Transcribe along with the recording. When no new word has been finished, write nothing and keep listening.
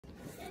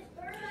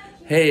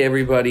Hey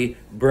everybody,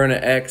 Berna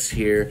X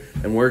here,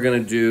 and we're gonna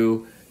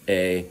do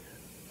an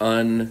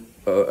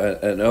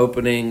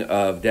opening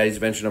of Daddy's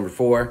Adventure number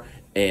 4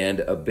 and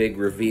a big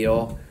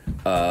reveal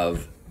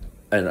of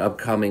an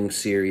upcoming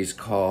series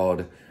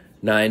called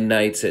 9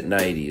 Nights at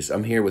Nighties.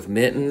 I'm here with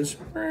Mittens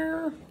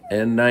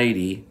and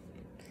Nightie.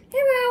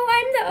 Hello,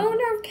 I'm the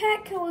owner of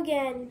Catco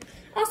again.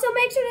 Also,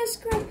 make sure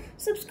to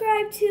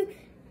subscribe to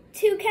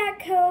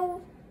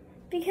Catco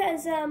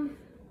because it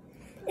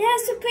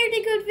has some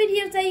pretty good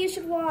videos that you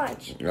should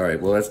watch. All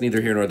right, well, that's neither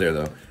here nor there,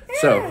 though.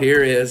 So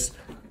here is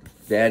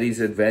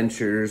Daddy's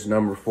Adventures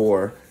number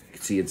 4. You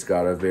can see it's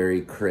got a very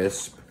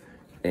crisp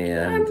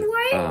and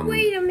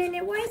wait a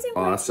minute. Why is it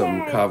awesome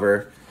like that?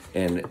 cover.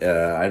 And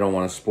I don't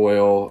want to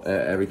spoil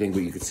everything,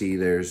 but you can see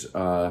there's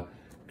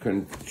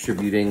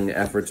contributing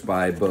efforts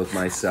by both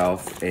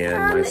myself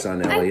and my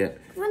son Elliott.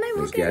 When I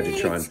look at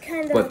it, it's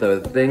kind of... But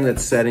the thing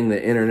that's setting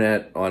the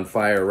internet on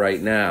fire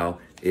right now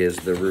is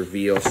the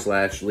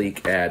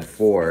reveal/leak ad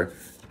for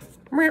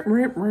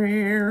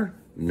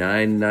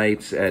 9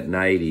 Nights at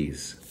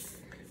Nighties.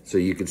 So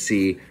you can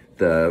see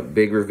the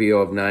big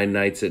reveal of 9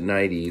 Nights at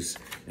Nighties,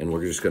 and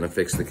we're just going to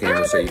fix the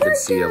camera so you can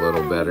see a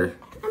little better.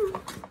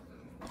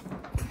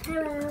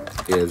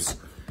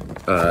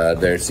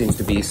 There seems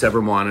to be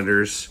several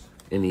monitors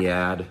in the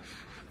ad.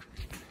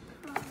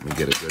 Let me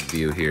get a good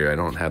view here. I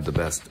don't have the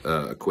best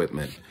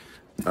equipment.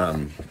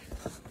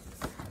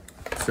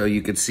 So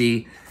you can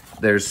see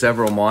there's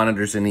several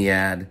monitors in the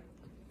ad,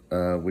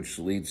 which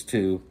leads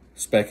to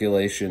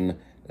speculation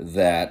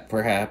that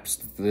perhaps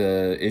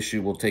the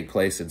issue will take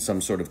place in some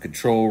sort of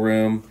control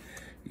room.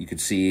 You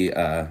could see,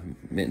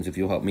 Mittens, if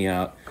you'll help me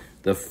out,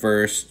 the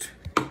first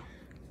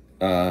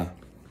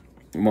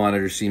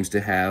monitor seems to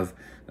have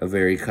a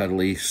very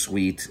cuddly,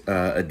 sweet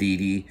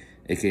Aditi,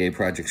 aka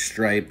Project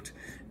Striped,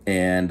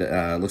 and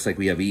looks like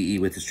we have EE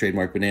with his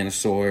trademark banana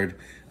sword.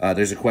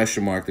 There's a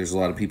question mark. There's a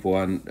lot of people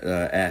on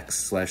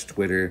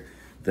X/Twitter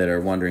that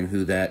are wondering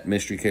who that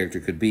mystery character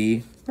could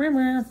be.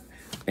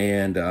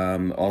 And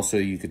also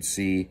you could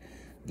see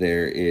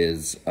there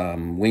is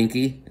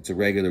Winky. It's a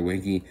regular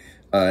Winky.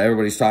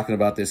 Everybody's talking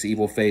about this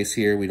evil face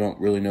here. We don't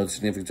really know the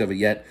significance of it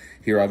yet.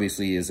 Here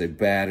obviously is a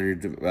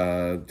battered,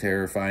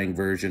 terrifying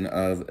version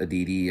of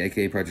Aditi,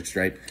 aka Project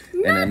Stripe.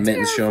 And then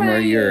Mittens, show them where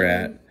you're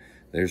at.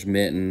 There's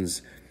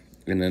Mittens.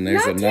 And then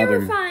there's another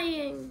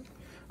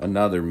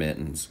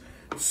Mittens.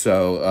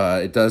 So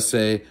it does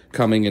say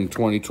coming in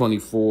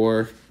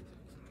 2024.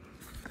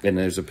 And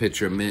there's a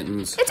picture of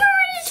Mittens.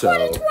 It's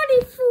already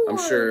 2024. I'm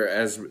sure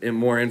as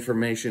more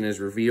information is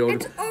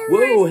revealed.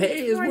 Whoa,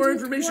 hey, as more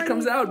information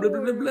comes out, blah,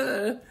 blah,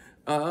 blah,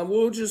 blah.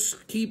 We'll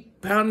just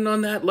keep pounding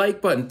on that like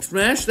button.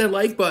 Smash that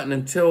like button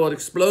until it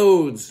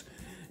explodes.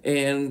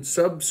 And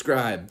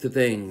subscribe to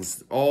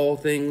things. All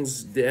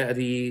things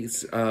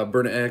Daddy's,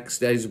 Berna X,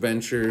 Daddy's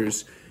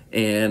Adventures.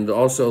 And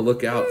also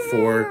look out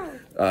for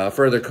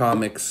further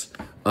comics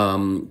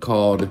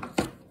called...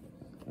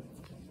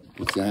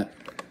 What's that?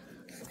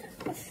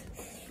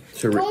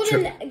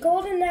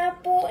 Golden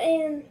Apple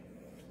and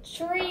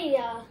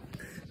Tria.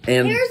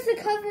 And here's the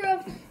cover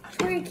of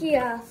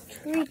Trikia.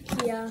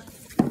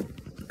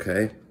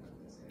 Okay.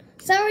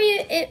 Sorry,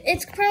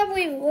 it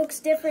probably looks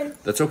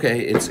different. That's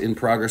okay. It's in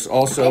progress.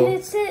 Also, and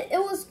it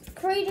was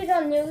created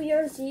on New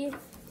Year's Eve,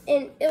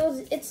 and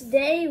it's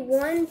day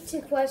 1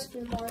 to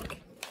question mark.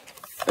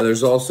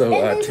 There's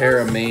also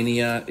Terra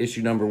Mania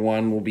issue number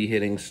 1 will be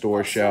hitting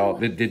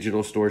the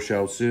digital store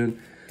shelves soon.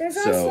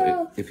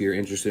 So if you're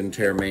interested in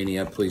Terra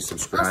Mania, please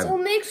subscribe. Also,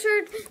 make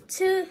sure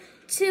to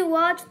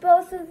watch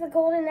both of the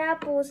Golden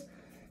Apples,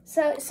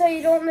 so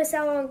you don't miss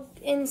out on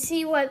and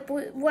see what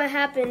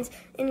happens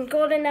in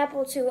Golden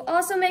Apple 2.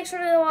 Also, make sure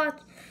to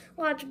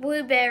watch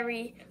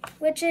Blueberry,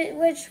 which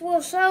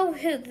will show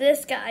who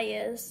this guy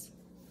is.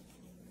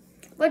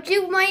 But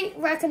you might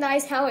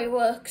recognize how he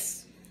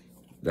looks.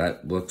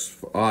 That looks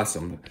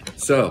awesome.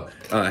 So,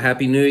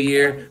 Happy New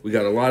Year. We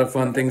got a lot of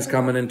fun things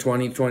coming in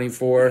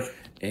 2024.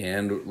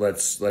 And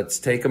let's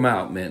take them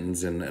out,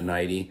 Mittens and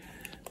Nightie.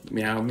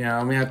 Meow,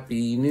 meow,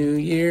 Happy New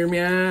Year,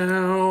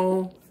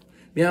 meow.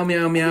 Meow,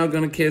 meow, meow,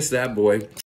 gonna kiss that boy.